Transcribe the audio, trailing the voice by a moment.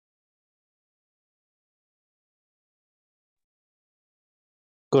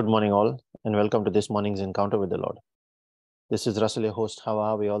Good morning, all, and welcome to this morning's encounter with the Lord. This is Russell, your host. How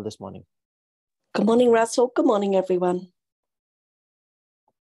are we all this morning? Good morning, Russell. Good morning, everyone.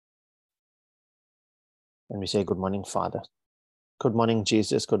 And we say, Good morning, Father. Good morning,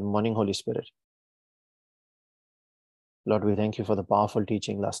 Jesus. Good morning, Holy Spirit. Lord, we thank you for the powerful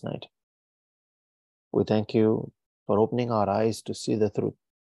teaching last night. We thank you for opening our eyes to see the truth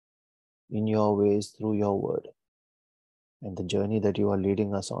in your ways through your word and the journey that you are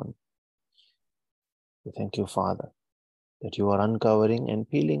leading us on. We thank you, Father, that you are uncovering and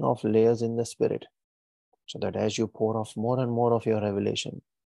peeling off layers in the Spirit, so that as you pour off more and more of your revelation,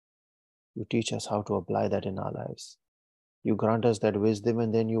 you teach us how to apply that in our lives. You grant us that wisdom,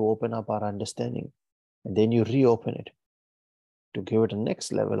 and then you open up our understanding, and then you reopen it to give it a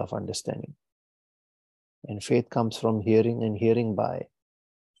next level of understanding. And faith comes from hearing, and hearing by,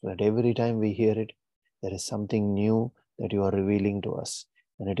 so that every time we hear it, there is something new that you are revealing to us.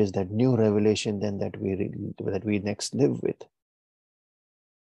 And it is that new revelation then that we next live with.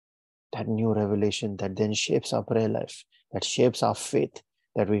 That new revelation that then shapes our prayer life, that shapes our faith,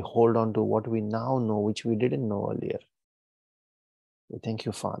 that we hold on to what we now know, which we didn't know earlier. We thank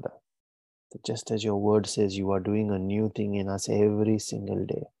you, Father, that just as your word says, you are doing a new thing in us every single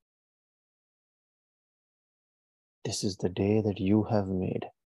day. This is the day that you have made.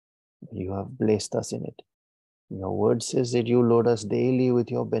 You have blessed us in it. Your word says that you load us daily with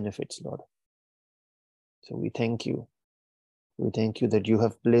your benefits, Lord. So we thank you. We thank you that you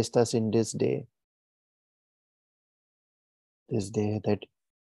have placed us in this day that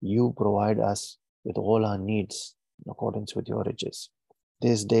you provide us with all our needs in accordance with your riches.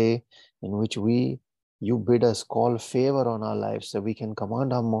 This day in which you bid us call favor on our lives so we can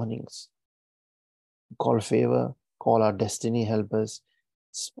command our mornings. Call favor, call our destiny helpers,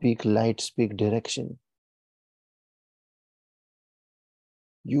 speak light, speak direction.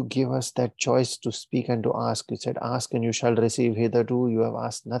 You give us that choice to speak and to ask. You said, ask and you shall receive. Hitherto you have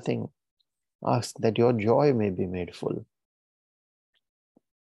asked nothing. Ask that your joy may be made full.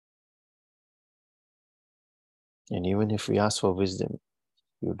 And even if we ask for wisdom,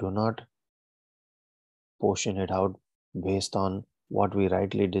 you do not portion it out based on what we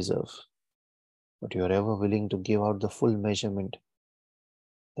rightly deserve. But you are ever willing to give out the full measurement,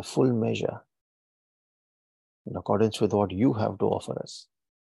 the full measure, in accordance with what you have to offer us,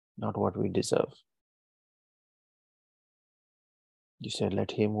 not what we deserve. You said, let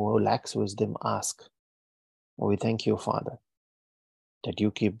him who lacks wisdom ask. Oh, we thank you, Father, that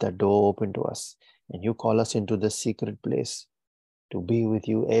you keep that door open to us and you call us into the secret place to be with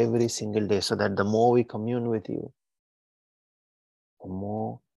you every single day, so that the more we commune with you, the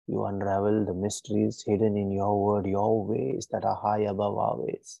more you unravel the mysteries hidden in your word, your ways that are high above our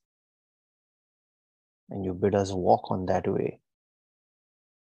ways. And you bid us walk on that way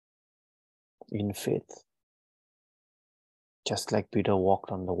in faith, just like Peter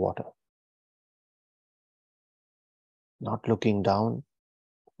walked on the water, not looking down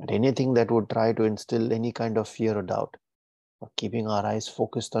at anything that would try to instill any kind of fear or doubt, but keeping our eyes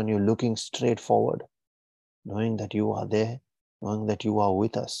focused on you, looking straight forward, knowing that you are there, knowing that you are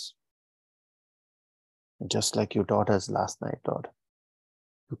with us. And just like you taught us last night, Lord,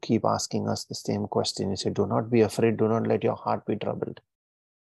 you keep asking us the same question. You say, do not be afraid, do not let your heart be troubled.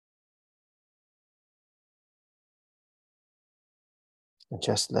 And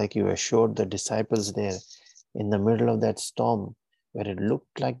just like you assured the disciples there in the middle of that storm, where it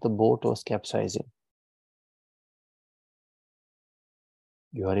looked like the boat was capsizing,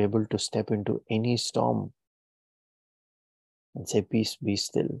 you are able to step into any storm and say, peace, be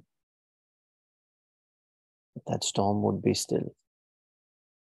still. That storm would be still.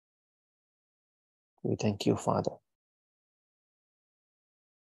 We thank you, Father.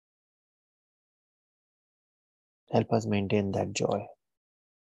 Help us maintain that joy,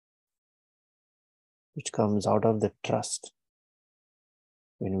 which comes out of the trust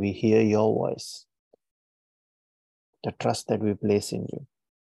when we hear your voice, the trust that we place in you,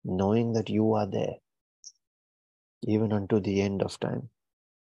 knowing that you are there, even unto the end of time.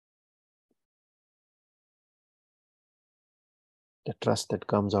 The trust that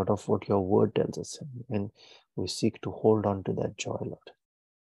comes out of what your word tells us, and we seek to hold on to that joy, Lord.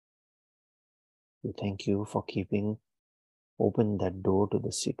 We thank you for keeping open that door to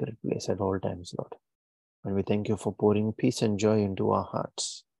the secret place at all times, Lord. And we thank you for pouring peace and joy into our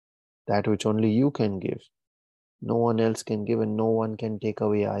hearts, that which only you can give. No one else can give, and no one can take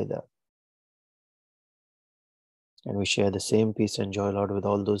away either. And we share the same peace and joy, Lord, with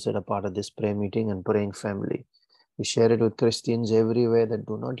all those that are part of this prayer meeting and praying family. We share it with Christians everywhere that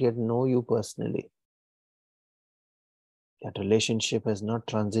do not yet know you personally. That relationship has not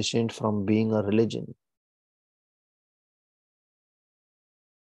transitioned from being a religion.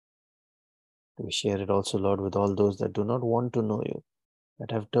 We share it also, Lord, with all those that do not want to know you,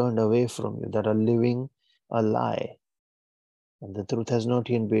 that have turned away from you, that are living a lie, and the truth has not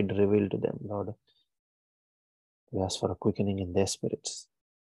yet been revealed to them, Lord. We ask for a quickening in their spirits,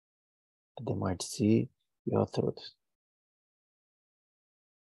 that they might see your truth,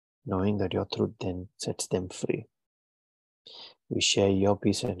 knowing that your truth then sets them free. We share your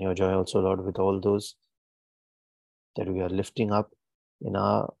peace and your joy also, Lord, with all those that we are lifting up in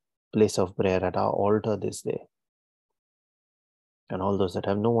our place of prayer at our altar this day, and all those that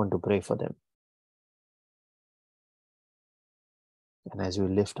have no one to pray for them. And as we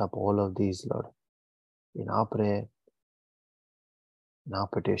lift up all of these, Lord, in our prayer, in our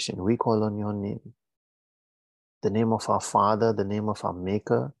petition, we call on your name, the name of our Father, the name of our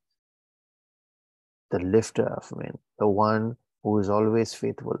Maker, the lifter of men, the one who is always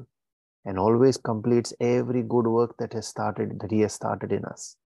faithful and always completes every good work that he has started in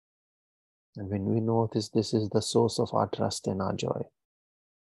us. And when we know this is the source of our trust and our joy,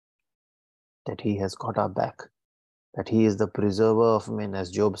 that he has got our back, that he is the preserver of men,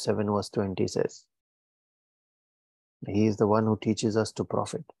 as Job 7 verse 20 says. He is the one who teaches us to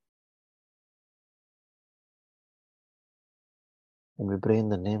profit. And we pray in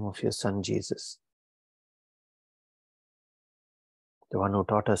the name of your Son, Jesus, the one who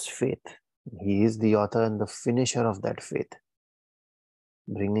taught us faith. He is the author and the finisher of that faith,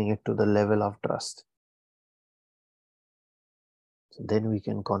 bringing it to the level of trust. So then we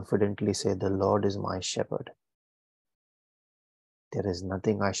can confidently say, the Lord is my shepherd. There is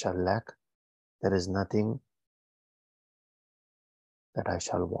nothing I shall lack. There is nothing that I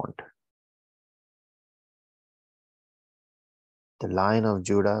shall want. The Lion of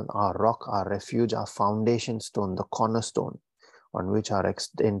Judah, our rock, our refuge, our foundation stone, the cornerstone on which our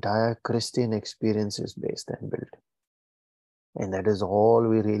entire Christian experience is based and built. And that is all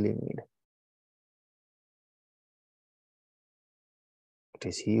we really need. It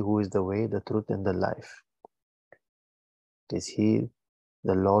is he who is the way, the truth, and the life. It is he,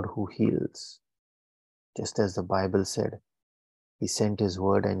 the Lord, who heals. Just as the Bible said, he sent his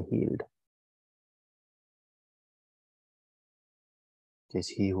word and healed. It is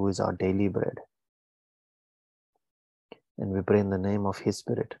he who is our daily bread. And we pray in the name of his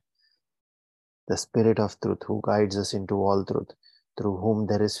Spirit, the Spirit of truth, who guides us into all truth, through whom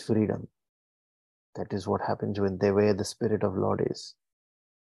there is freedom. That is what happens when where the Spirit of Lord is.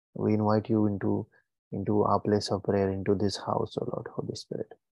 We invite you into our place of prayer, into this house, O Lord, Holy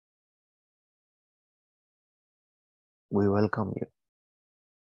Spirit. We welcome you.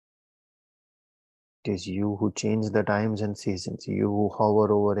 It is you who change the times and seasons, you who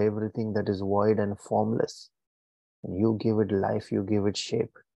hover over everything that is void and formless. And you give it life, you give it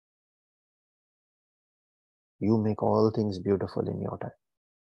shape. You make all things beautiful in your time.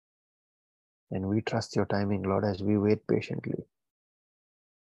 And we trust your timing, Lord, as we wait patiently.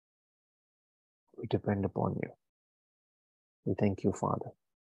 We depend upon you. We thank you, Father.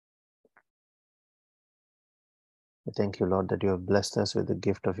 We thank you, Lord, that you have blessed us with the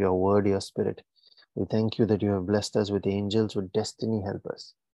gift of your word, your Spirit. We thank you that you have blessed us with angels, with destiny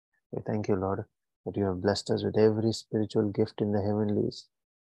helpers. We thank you, Lord, that you have blessed us with every spiritual gift in the heavenlies,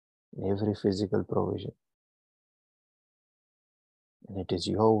 and every physical provision. And it is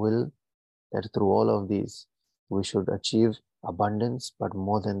your will that through all of these, we should achieve abundance, but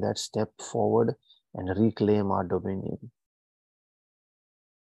more than that, step forward and reclaim our dominion.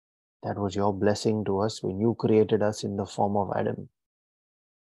 That was your blessing to us when you created us in the form of Adam.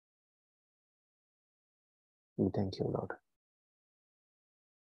 We thank you, Lord.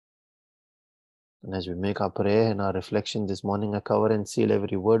 And as we make our prayer and our reflection this morning, I cover and seal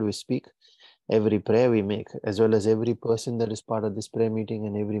every word we speak, every prayer we make, as well as every person that is part of this prayer meeting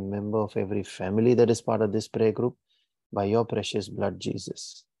and every member of every family that is part of this prayer group, by your precious blood,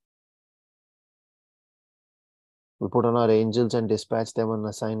 Jesus. We put on our angels and dispatch them on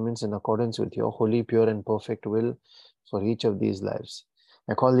assignments in accordance with your holy, pure, and perfect will for each of these lives.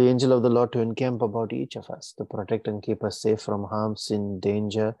 I call the angel of the Lord to encamp about each of us, to protect and keep us safe from harm, sin,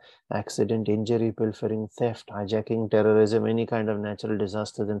 danger, accident, injury, pilfering, theft, hijacking, terrorism, any kind of natural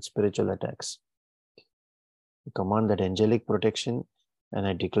disasters and spiritual attacks. I command that angelic protection, and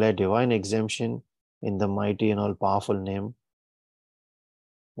I declare divine exemption in the mighty and all-powerful name,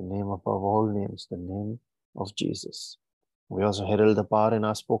 the name above all names, the name of Jesus. We also herald the power in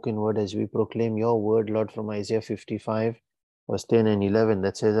our spoken word as we proclaim your word, Lord, from Isaiah 55, verse 10 and 11,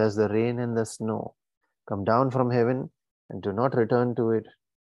 that says, as the rain and the snow come down from heaven and do not return to it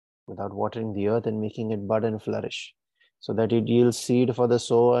without watering the earth and making it bud and flourish, so that it yields seed for the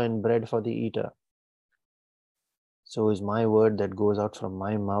sower and bread for the eater. So is my word that goes out from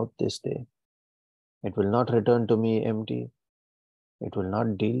my mouth this day. It will not return to me empty. It will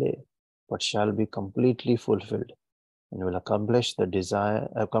not delay, but shall be completely fulfilled, and will accomplish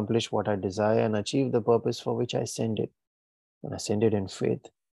what I desire, and achieve the purpose for which I send it. And I send it in faith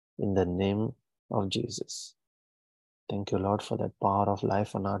in the name of Jesus. Thank you, Lord, for that power of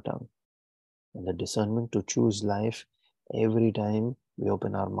life on our tongue and the discernment to choose life every time we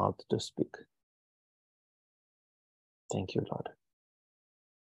open our mouth to speak. Thank you, Lord.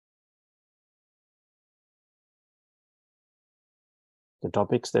 The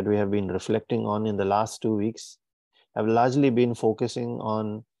topics that we have been reflecting on in the last 2 weeks have largely been focusing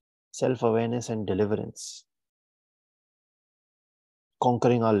on self-awareness and deliverance,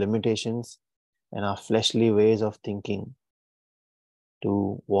 conquering our limitations and our fleshly ways of thinking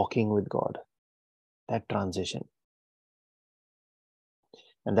to walking with God, that transition.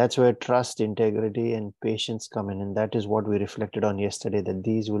 And that's where trust, integrity, and patience come in. And that is what we reflected on yesterday, that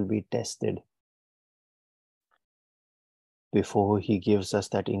these will be tested before He gives us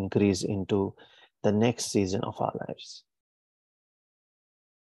that increase into the next season of our lives.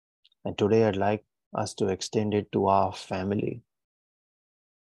 And today I'd like us to extend it to our family.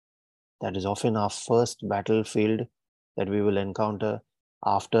 That is often our first battlefield that we will encounter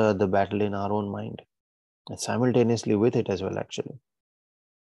after the battle in our own mind. And simultaneously with it as well, actually.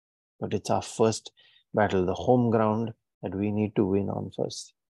 But it's our first battle, the home ground that we need to win on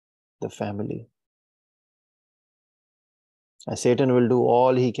first, the family. As Satan will do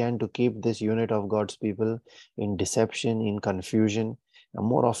all he can to keep this unit of God's people in deception, in confusion, and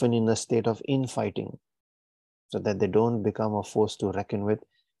more often in a state of infighting, so that they don't become a force to reckon with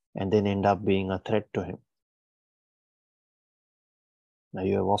and then end up being a threat to him. Now,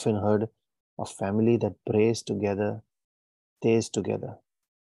 you have often heard of family that prays together, stays together.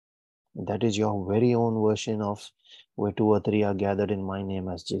 That is your very own version of where 2 or 3 are gathered in my name,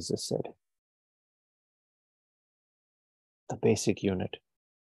 as Jesus said. The basic unit.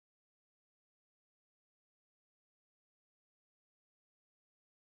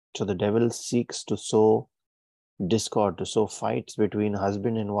 So the devil seeks to sow discord, to sow fights between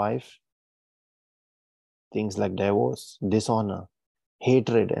husband and wife. Things like divorce, dishonor,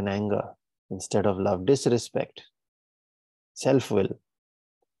 hatred and anger instead of love, disrespect, self-will,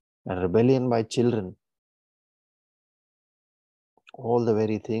 and rebellion by children. All the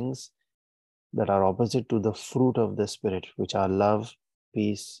very things that are opposite to the fruit of the Spirit, which are love,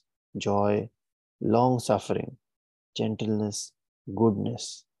 peace, joy, long-suffering, gentleness,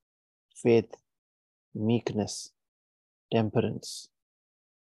 goodness, faith, meekness, temperance.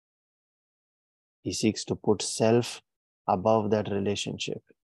 He seeks to put self above that relationship.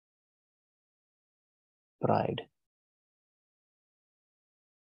 Pride.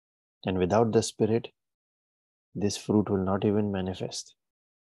 And without the Spirit, this fruit will not even manifest.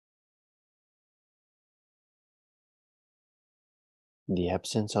 The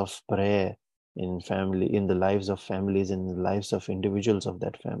absence of prayer in family, in the lives of families, in the lives of individuals of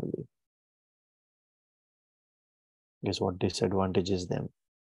that family, is what disadvantages them.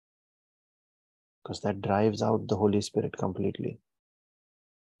 Because that drives out the Holy Spirit completely.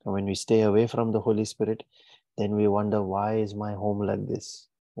 And when we stay away from the Holy Spirit, then we wonder, why is my home like this?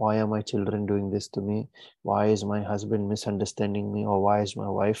 Why are my children doing this to me? Why is my husband misunderstanding me? Or why is my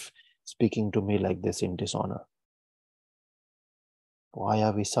wife speaking to me like this in dishonor? Why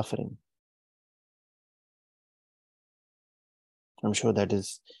are we suffering? I'm sure that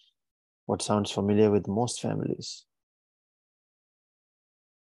is what sounds familiar with most families.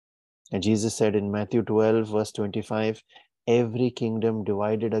 And Jesus said in Matthew 12, verse 25, every kingdom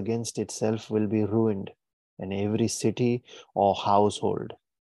divided against itself will be ruined, and every city or household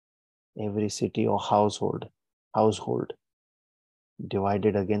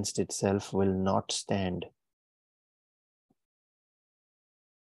divided against itself will not stand.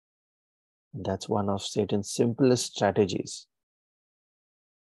 That's one of Satan's simplest strategies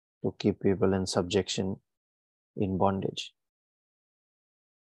to keep people in subjection, in bondage.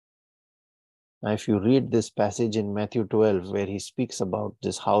 Now, if you read this passage in Matthew 12, where he speaks about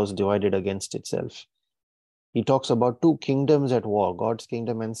this house divided against itself, he talks about 2 kingdoms at war, God's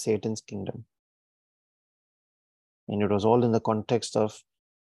kingdom and Satan's kingdom. And it was all in the context of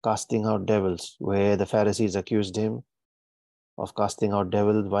casting out devils, where the Pharisees accused him of casting out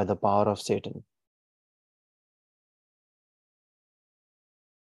devils by the power of Satan.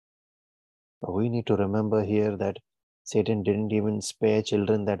 But we need to remember here that Satan didn't even spare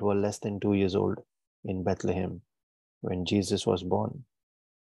children that were less than 2 years old in Bethlehem when Jesus was born.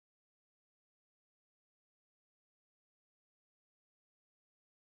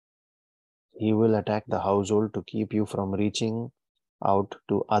 He will attack the household to keep you from reaching out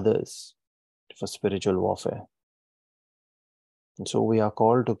to others for spiritual warfare. And so we are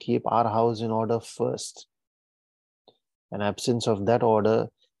called to keep our house in order first. An absence of that order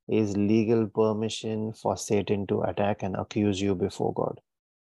is legal permission for Satan to attack and accuse you before God.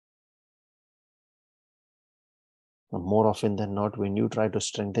 And more often than not, when you try to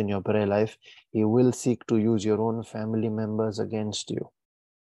strengthen your prayer life, he will seek to use your own family members against you.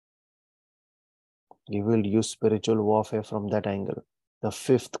 He will use spiritual warfare from that angle. The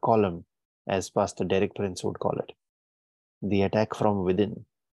fifth column, as Pastor Derek Prince would call it. The attack from within,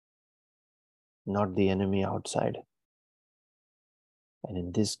 not the enemy outside. And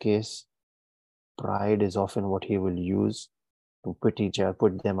in this case, pride is often what he will use to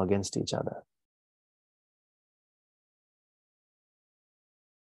put them against each other.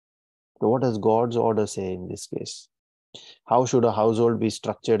 So what does God's order say in this case? How should a household be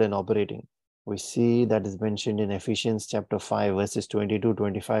structured and operating? We see that is mentioned in Ephesians chapter 5, verses 22,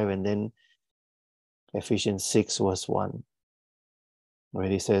 25, and then Ephesians 6, verse 1, where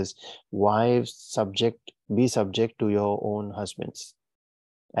he says, wives, be subject to your own husbands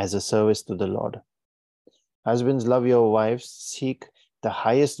as a service to the Lord. Husbands, love your wives, seek the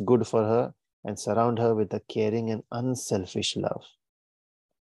highest good for her, and surround her with a caring and unselfish love,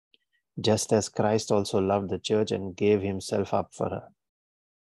 just as Christ also loved the church and gave himself up for her.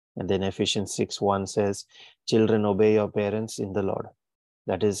 And then Ephesians 6:1 says, children, obey your parents in the Lord.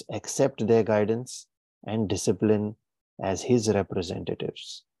 That is, accept their guidance and discipline as his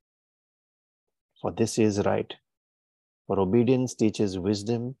representatives. For this is right. For obedience teaches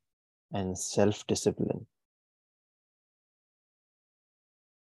wisdom and self-discipline.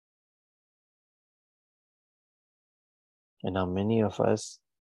 And now many of us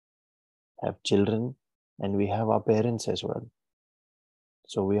have children and we have our parents as well.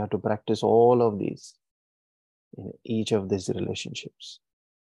 So we have to practice all of these in each of these relationships.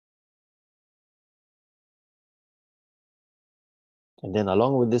 And then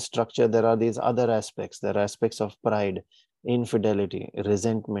along with this structure, there are these other aspects. There are aspects of pride, infidelity,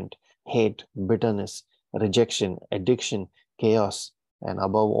 resentment, hate, bitterness, rejection, addiction, chaos, and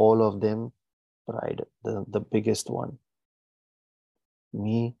above all of them, pride, the biggest one.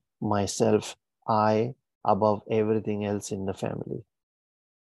 Me, myself, I, above everything else in the family.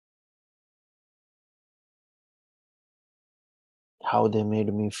 How they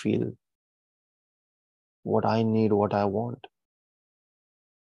made me feel, what I need, what I want.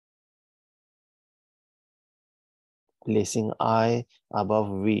 Placing I above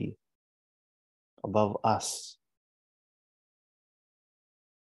we, above us.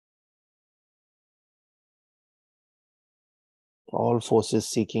 All forces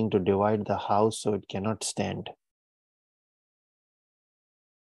seeking to divide the house so it cannot stand.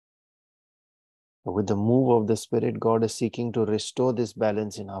 With the move of the Spirit, God is seeking to restore this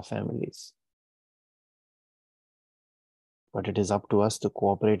balance in our families. But it is up to us to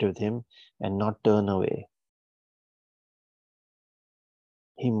cooperate with Him and not turn away.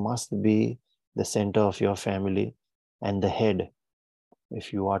 He must be the center of your family and the head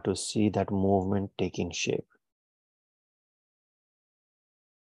if you are to see that movement taking shape.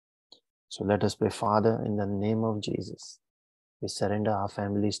 So let us pray. Father, in the name of Jesus, we surrender our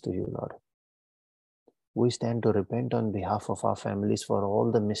families to you, Lord. We stand to repent on behalf of our families for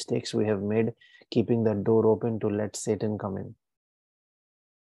all the mistakes we have made, keeping that door open to let Satan come in.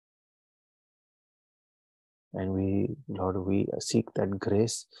 And we, Lord, we seek that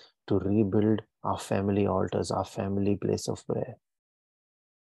grace to rebuild our family altars, our family place of prayer.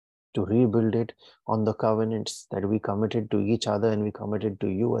 To rebuild it on the covenants that we committed to each other and we committed to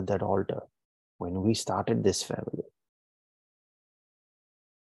you at that altar when we started this family.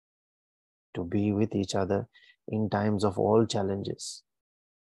 To be with each other in times of all challenges.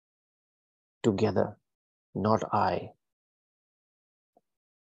 Together, not I.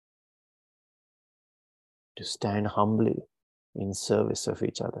 To stand humbly in service of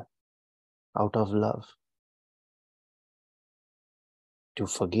each other, out of love. To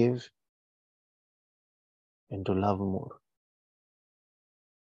forgive and to love more.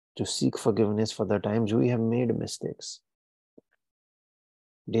 To seek forgiveness for the times we have made mistakes.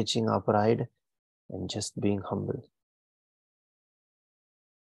 Ditching our pride and just being humble.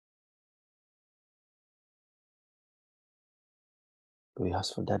 We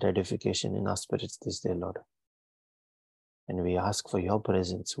ask for that edification in our spirits this day, Lord. And we ask for your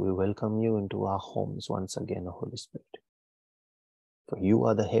presence. We welcome you into our homes once again, Holy Spirit. For you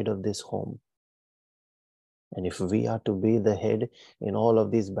are the head of this home. And if we are to be the head in all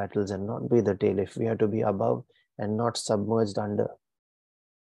of these battles and not be the tail, if we are to be above and not submerged under,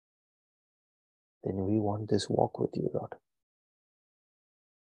 then we want this walk with you, Lord.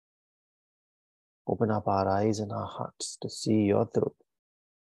 Open up our eyes and our hearts to see your truth,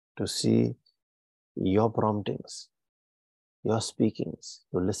 to see your promptings, your speakings,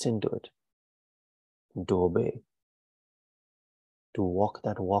 to listen to it, and to obey, to walk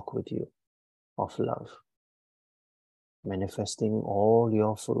that walk with you of love, manifesting all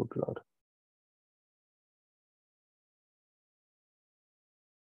your fruit, Lord.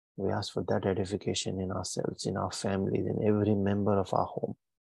 We ask for that edification in ourselves, in our families, in every member of our home.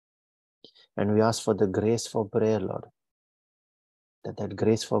 And we ask for the grace for prayer, Lord, that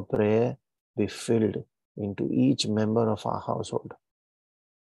grace for prayer be filled into each member of our household,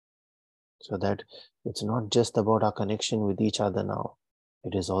 so that it's not just about our connection with each other now.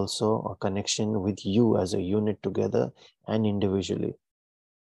 It is also a connection with you as a unit together and individually.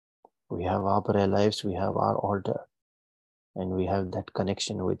 We have our prayer lives, we have our altar, and we have that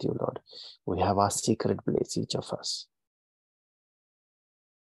connection with you, Lord. We have our secret place, each of us.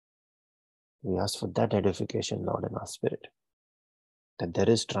 We ask for that edification, Lord, in our spirit, that there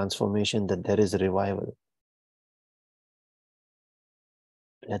is transformation, that there is revival.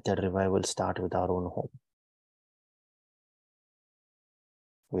 Let that revival start with our own home.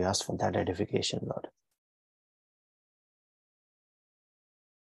 We ask for that edification, Lord.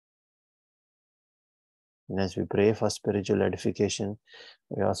 And as we pray for spiritual edification,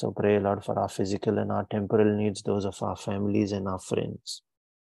 we also pray, Lord, for our physical and our temporal needs, those of our families and our friends.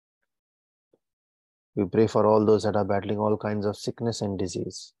 We pray for all those that are battling all kinds of sickness and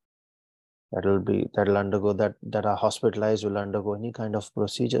disease, that are hospitalized, will undergo any kind of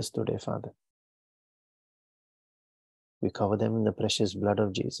procedures today, Father. We cover them in the precious blood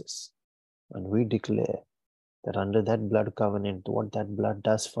of Jesus. And we declare that under that blood covenant, what that blood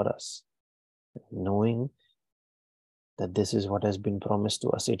does for us, knowing that this is what has been promised to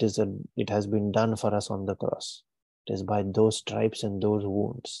us. It has been done for us on the cross. It is by those stripes and those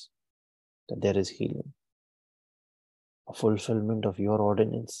wounds that there is healing, a fulfillment of your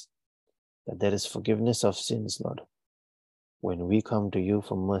ordinance, that there is forgiveness of sins, Lord. When we come to you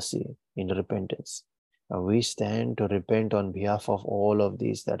for mercy in repentance, and we stand to repent on behalf of all of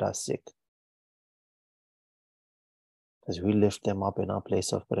these that are sick, as we lift them up in our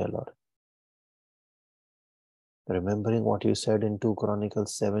place of prayer, Lord. Remembering what you said in 2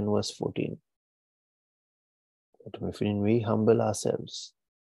 Chronicles 7 verse 14, that when we humble ourselves,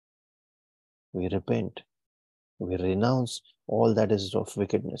 we repent, we renounce all that is of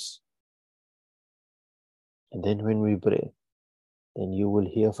wickedness, and then when we pray, then you will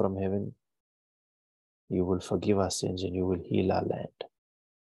hear from heaven, you will forgive our sins, and you will heal our land.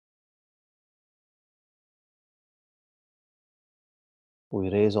 We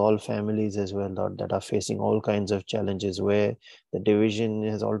raise all families as well, Lord, that are facing all kinds of challenges where the division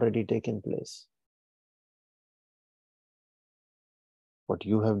has already taken place. What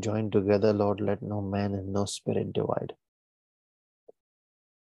you have joined together, Lord, let no man and no spirit divide.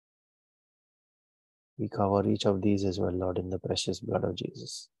 We cover each of these as well, Lord, in the precious blood of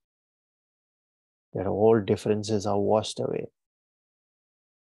Jesus. That all differences are washed away.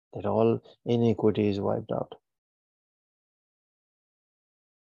 That all iniquity is wiped out.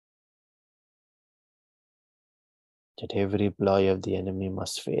 That every ploy of the enemy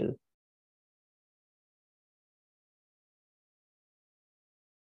must fail.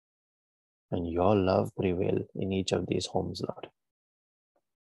 And your love prevail in each of these homes, Lord.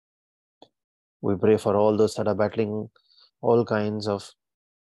 We pray for all those that are battling all kinds of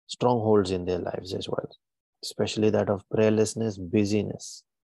strongholds in their lives as well, especially that of prayerlessness, busyness,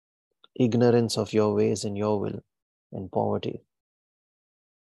 ignorance of your ways and your will, and poverty.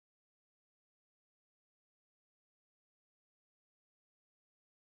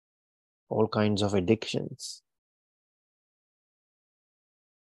 All kinds of addictions.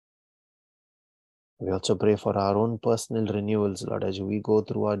 We also pray for our own personal renewals, Lord, as we go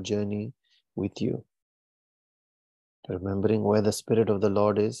through our journey with you. Remembering where the Spirit of the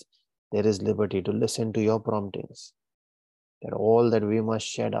Lord is, there is liberty to listen to your promptings. That all that we must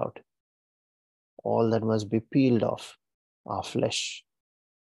shed out, all that must be peeled off our flesh,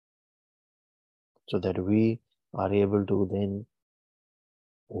 so that we are able to then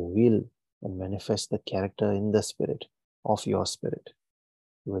will and manifest the character in the Spirit of your Spirit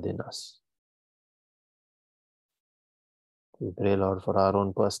within us. We pray, Lord, for our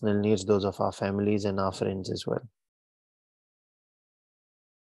own personal needs, those of our families and our friends as well.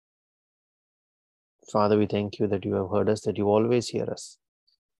 Father, we thank you that you have heard us, that you always hear us.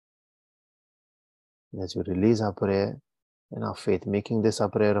 And as we release our prayer and our faith, making this a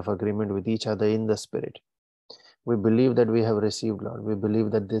prayer of agreement with each other in the Spirit, We believe that we have received, Lord. We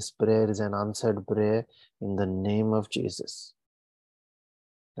believe that this prayer is an answered prayer in the name of Jesus.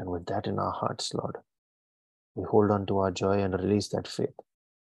 And with that in our hearts, Lord, we hold on to our joy and release that faith.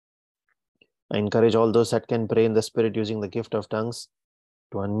 I encourage all those that can pray in the Spirit using the gift of tongues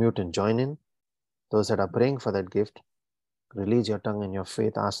to unmute and join in. Those that are praying for that gift, release your tongue and your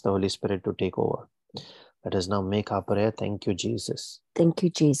faith. Ask the Holy Spirit to take over. Let us now make our prayer. Thank you, Jesus. Thank you,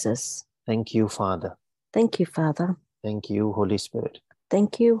 Jesus. Thank you, Father. Thank you, Father. Thank you, Holy Spirit.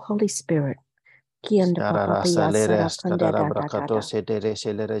 Thank you, Holy Spirit.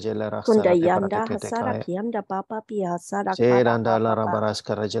 Kunda yanda hasara kianda papa pia sara kada papa.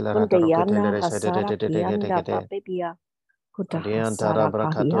 Kunda yanda hasara kianda papa pia. Kuta hasara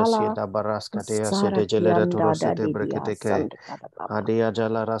kahiala. Hasara kianda dadidia sanda kada papa.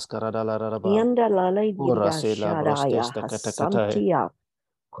 Kianda lalai didia sharaya hasantia.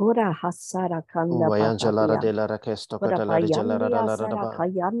 Kura hasara kanda papa pia. Kura payandia hasara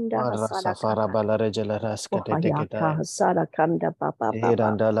kayanda hasara kada. Ohayaka hasara kanda papa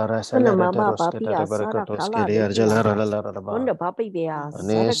papa. Kuna mama papi asara kala didia. Kuna papi bia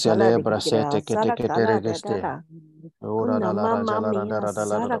asara kala didia asara kala dadara. Kuna mama mia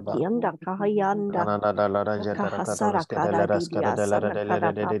asara kianda kahayanda. Kahasara kala didia asara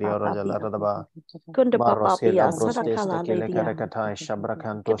kala papa papi. Kuna papa pia asara kala didia.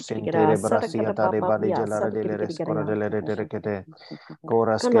 Kira asara kala papa pia asara kira.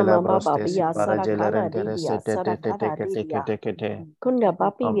 Kuna mama papi asara kala didia asara kala didia. Kunda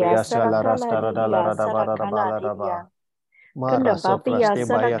papi ya sarakala didia sarakala didia. Kunda papi ya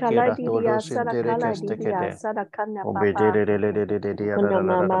sarakala didia sarakala didia sarakana papa. Kunda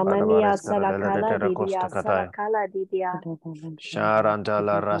mama mami ya sarakala didia sarakala didia.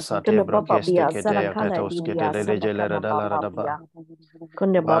 Kunda papa ya sarakala didia sarakana papa pia.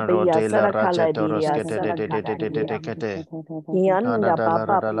 Kunda papi ya sarakala didia sarakala didia. Yanda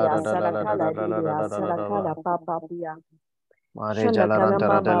papa pia sarakala didia sarakala papa pia. Shanda kana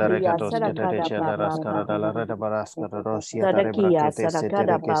mama biya sarakada papa papa. Sadakiya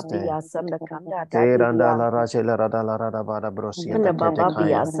sarakada papiya sandakanda dadiya. Kana baba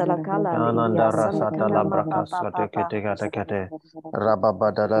biya sarakala liya sandakana mama papa.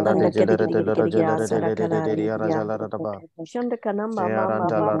 Sanda kiri kiri kiri kiri ya sarakala liya. Shanda kana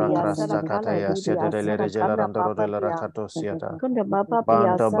mama biya sarakala liya sarakana papa biya. Kunda baba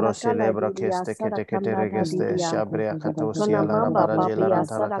biya sarakala liya sarakana dadiya. Kuna mamba papia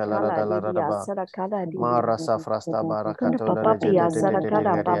sarakala didia sarakala didia. Kuna papia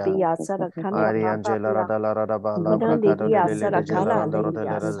sarakala papia sarakana papia. Kuna didia sarakala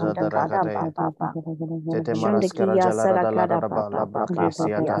didia sandakada papa. Shandikia sarakada papa papia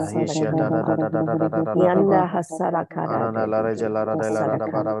sarakada papa. Yanda hasarakada didia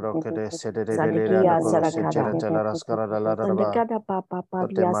sarakada. Sadikia sarakada. Sandakada papa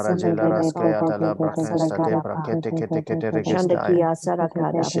papia sandakada papa sarakada papa. Shandakia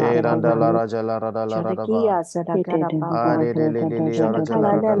sarakada papa. Shandakia sarakada papa.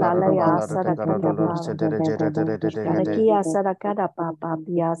 Shandakala lalaya sarakada papa. Shandakia sarakada papa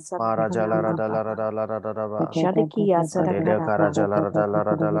pia sarakada papa. Shandakia sarakada papa.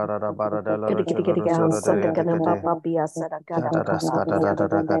 Kitikitika sandakana papa pia sarakada papa pia.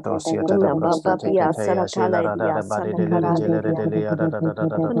 Kuna papa pia sarakala dia sandakala dia.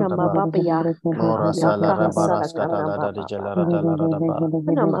 Kuna papa pia kahayaka sarakana papa.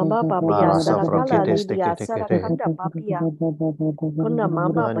 Kuna mama papaya sarakala lidia sarakanda papia. Kuna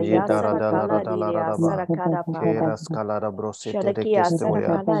mama papaya sarakala lidia sarakada papa. Shadakia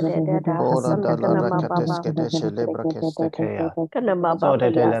sarakala deda hasanda kana mama. Kana mama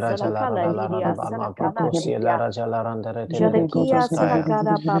papaya sarakala lidia sarakala lidia. Shadakia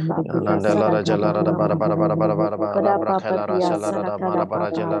sarakada papa pia sarakada mama. Kuna papa pia sarakada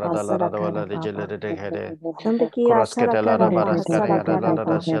papa sarakada papa. Shandakia sarakada papa sarakada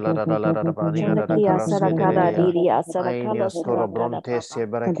papa. Shandakia sarakada diria sarakada sarakada papa.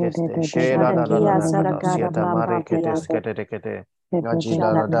 Shandakia sarakada papa pia.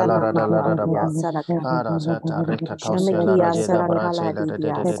 Shandakana mama pia sarakada. Shandakia sarakala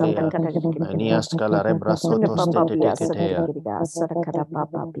diria sandakada diria. Kunda papa pia sarakada sarakada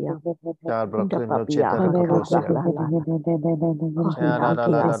papa pia. Kunda papia la la la.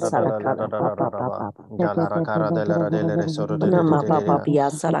 Shandakia sarakada papa papa. Kuna mababa pia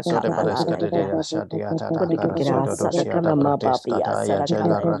sarakala la la ya. Kudikira sarakana mababa pia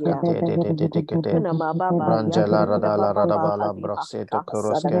sarakala ya. Kuna mababa pia sarakala papa pia. seto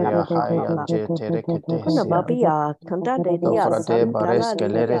koroskelia haya jetere Kuna ketesia. babia kanda de dia Dofrate san bares kala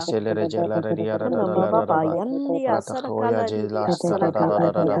kelere dia. selere jelare diara Kuna baba dalaraba. yandia Rakahoya sarakala dia jelas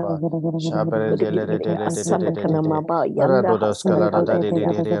sarakala dia. kadadadadadaba. Shabere Gidi jelere gidi gidi dele de de de asana de de kana de. maba yanda Aradodos kalara da hasarakala de de dia.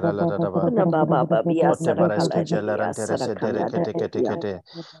 de de aladadaba. Kuna baba babia Otte sarakala bareske dia jelarantere sedere sarakala kete kete dia. kete.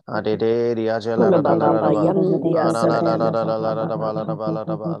 Adede ria Kuna jelara baba dalaraba. yandia sarakana baba Ananadadadadadadaba baba. ladaba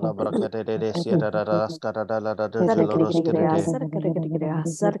ladaba labrakete de de sieta da da skada da la da de Kada gidi jeloros gidi gidi kete. sarakala gidi gidi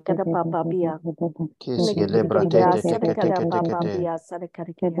sarakana baba bia. Kis Kuna gidi gele gidi gidi brate te te kete sarakana kete baba kete. bia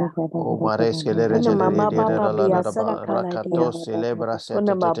sarakala gidi. O mares kelere Kuna jelere mama diara baba da la da bia da ba. sarakala dia. Rakato celebra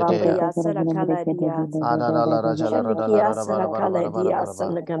Kuna sete te te baba te ya. bia sarakala dia. Ada la rajala da la Shanikia da ba da ba da ba sarakala da ba da dia ba da ba.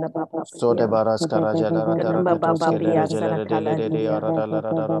 sanagana baba So de bia. baras karajala ra Kuna baba tarakatos kelere bia jelere dele sarakala de de dia. ara da la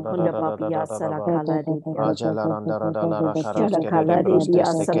da da da da da Kuna da da babia da da da ba. sarakala dia. Rajala randa ra da la ra karas kelere Sarakala dia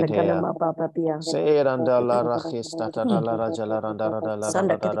brostes te kete sanagana ya. baba bia. Se randa la rachista ta da la rajala randa ra da la ra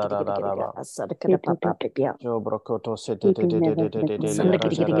da da Sanda da kiti da kiti da kiti da kiti ba. sarakana baba bia. Jo brokoto se de de de de de de de de li Sanda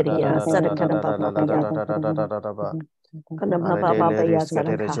kiti kiti rajala kiti da da da da da da sarakana da da baba da da bia. da da da da da da da ba. Kuna Ara baba de le bia riske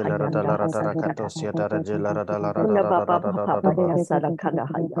de rejela ra da sarakayanda la ra da ra hasarakana. katos ya da rajala ra da la ra da Kuna da da baba da da da da da ba. bia sarakana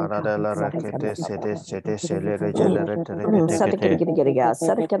hayanda Aradela hasarakana rakete baba. sede sede sele rejele retere Sanda kiti kete. kiti kiti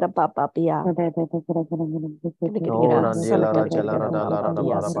sarakana baba bia. Kiti kiti O kiti randila rajala sarakana radala baba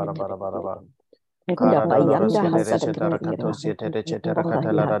bia radabara bara bara sarakana. bara bara. Kunda Aradala bayanda raskele hasara rejeta kiri kiri rakato siete chete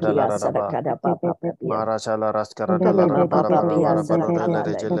rakatela Okaya radala kia sara radaba. kada papa pia. Marasala raskara Kuna dala baba rabara bara pia bara sara bara dele kala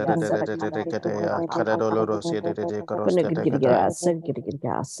rejele dia sara redere kala dia kete ya. papa Kadadolo papa. rosiete de Kuna karoste giri de giri kata. asar giri giri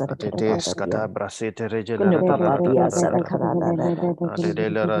asar kada Atete papa pia. skata brasite rejele Kuna radala papa pia radala sara radala. kala da da da.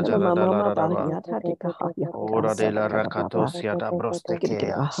 Adedele Kuna rajala mama dala mama radaba. ya tadi kahaya dia Ora de sara la kada rakato papa. siata Giri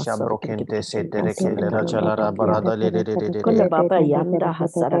giri brostekea, asar giri giri shabrokente giri setere ke asar le kada rajala papa pia. barada le Kuna de. baba yanda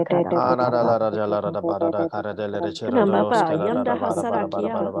hasara kada Ana papa da la papa. rajala rada barada kara de le rechera Kuna dolos baba kala yanda rada bara hasara bara bara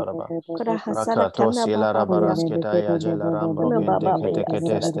kia. bara bara bara. Kuna hasara Rakato kana siela papa pia. rabarasketa ya jela Kuna rambrokente baba kete baya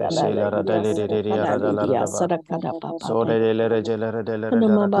kete ste sarakala siela rada dia le de ya sarakala rada la dia rada ba. sarakala papa So pe. de le rejele de le Kuna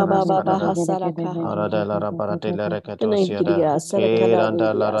rada baba rakaras baba kada baha da. saraka. Ara de la rabara de le rekato Kuna siada. idiya Ke sarakala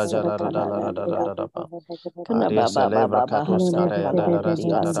randa la dia rajala rada sarakala la rada dia. rada ba. Kuna Aria baba celebra baba baha catus cadea da sarakala la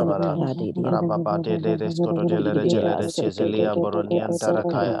dia rascada da bara. sarakala dia. Rababa de le rescoto de le regele Idiya de Cesalia sarakala Boronianta sarakala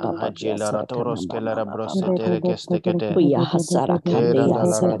Racaya, papa dia Agila sarakala Ratoros mama Kelara baba baba. Brosetere Kestecete, Kuya hasarakandia Keranda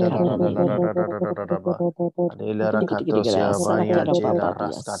la rada la sarakala rada la dia. rada rada ba. Adela Kidikidikidigira Racatosia Vania sarakala Gela papa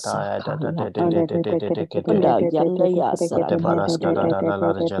dia Rascata da da sakaya. de kete. Kunda yanda ya Ote sarakala barascada dia. da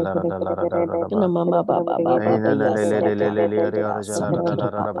la regela da la rada Kuna ba. mama baba baba Aina ya le sarakala ria dia regela da sarakala la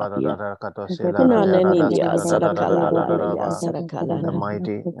papa rada dia. da catosia la Kuna rada nani da dia scada sarakala la la ya ba. sarakala In the la.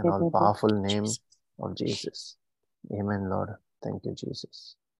 mighty and all powerful name Jesus. of Jesus. Amen, Lord. Thank you,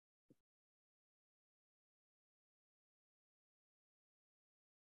 Jesus.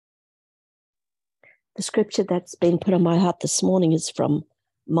 The scripture that's been put on my heart this morning is from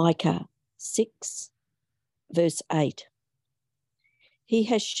Micah 6, verse 8. He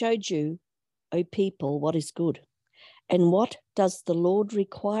has showed you, O people, what is good. And what does the Lord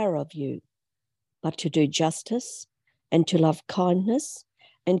require of you? But to do justice and to love kindness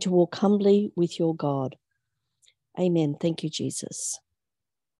and to walk humbly with your God. Amen. Thank you, Jesus.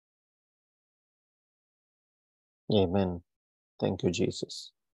 Amen. Thank you,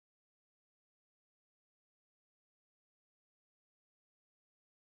 Jesus.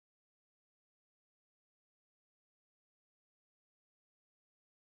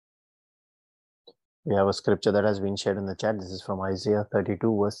 We have a scripture that has been shared in the chat. This is from Isaiah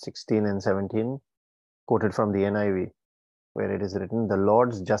 32, verse 16 and 17, quoted from the NIV, where it is written, "The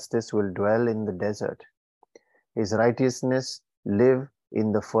Lord's justice will dwell in the desert. His righteousness live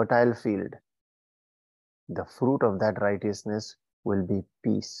in the fertile field. The fruit of that righteousness will be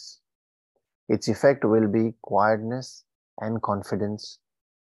peace. Its effect will be quietness and confidence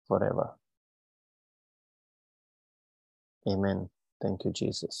forever." Amen. Thank you,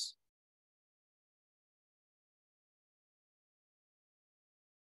 Jesus.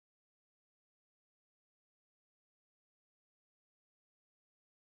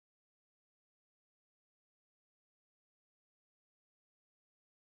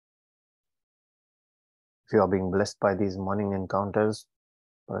 If you are being blessed by these morning encounters,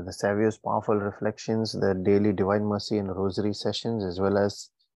 by the Saviour's powerful reflections, the daily Divine Mercy and Rosary sessions, as well as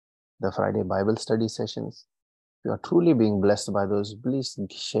the Friday Bible study sessions, if you are truly being blessed by those, please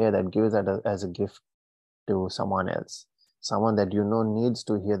share that, give that as a gift to someone else, someone that you know needs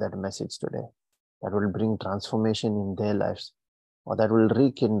to hear that message today, that will bring transformation in their lives, or that will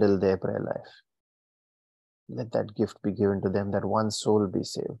rekindle their prayer life. Let that gift be given to them, that one soul be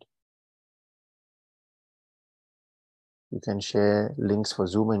saved. You can share links for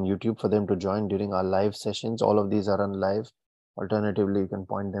Zoom and YouTube for them to join during our live sessions. All of these are on live. Alternatively, you can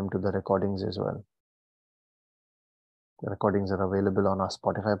point them to the recordings as well. The recordings are available on our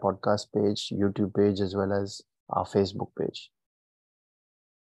Spotify podcast page, YouTube page, as well as our Facebook page.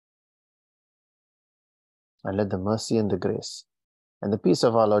 And let the mercy and the grace and the peace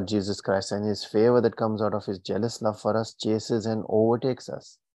of our Lord Jesus Christ and his favor that comes out of his jealous love for us chases and overtakes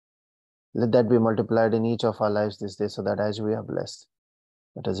us. Let that be multiplied in each of our lives this day, so that as we are blessed,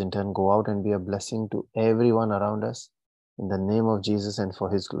 let us in turn go out and be a blessing to everyone around us in the name of Jesus and for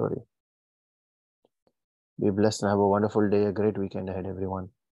his glory. Be blessed and have a wonderful day, a great weekend ahead, everyone.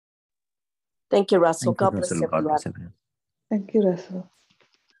 Thank you, Russell. God bless everyone. Thank you, Russell.